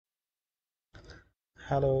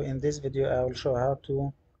Hello, in this video I will show how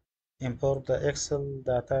to import the Excel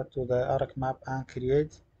data to the ArcMap and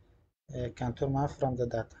create a contour map from the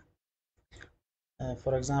data.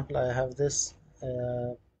 For example, I have this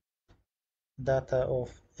data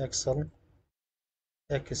of Excel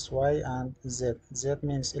X, Y, and Z. Z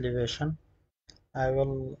means elevation. I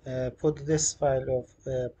will put this file of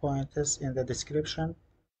pointers in the description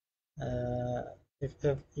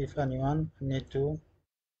if anyone need to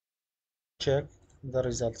check the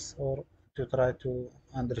results or to try to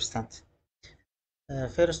understand.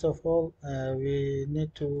 First of all, we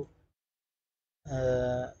need to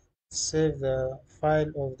save the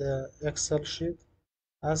file of the Excel sheet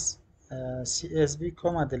as CSV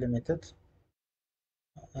comma delimited,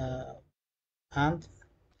 and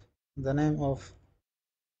the name of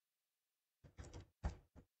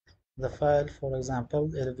the file, for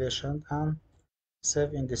example, elevation, and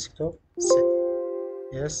save in desktop. Save.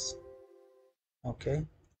 Yes. Okay.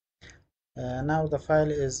 Now the file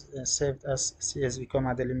is saved as CSV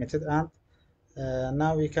comma delimited, and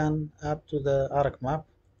now we can add to the ArcMap,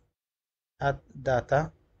 add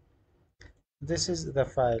data. This is the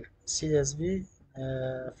file, CSV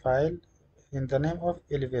file in the name of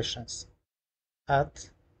elevations. Add.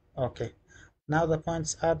 Okay. Now the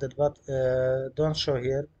points added, but don't show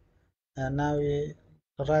here. And now we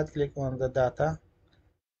right click on the data,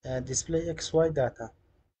 display XY data.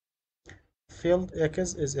 Field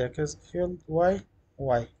X is X, field Y,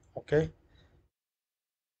 Y. Okay.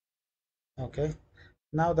 Okay.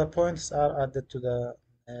 Now the points are added to the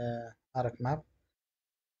ArcMap.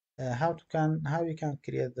 How we can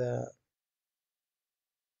create the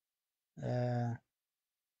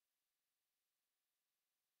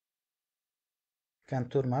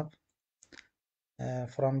contour map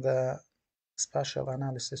from the spatial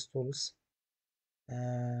analysis tools.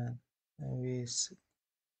 We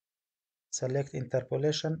select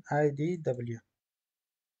interpolation IDW.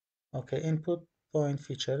 Okay, input point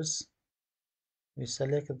features. We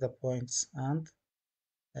select the points, and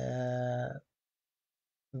the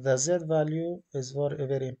Z value is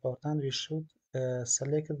very important. We should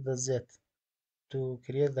select the Z to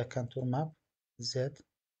create the contour map. Z.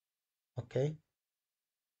 Okay.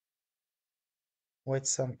 Wait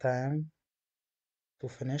some time to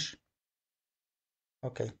finish.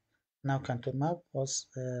 Okay. Now contour map was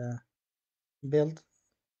built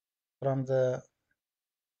from the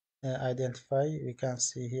identify. We can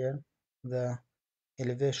see here the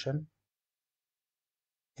elevation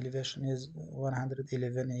is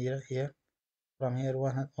 111 here, from here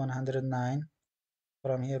 109,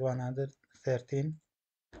 from here 113,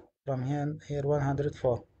 from here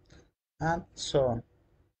 104, and so on.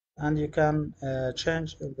 And you can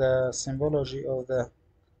change the symbology of the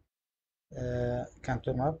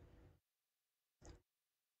contour map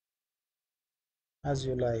as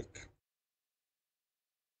you like.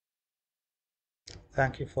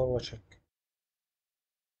 Thank you for watching.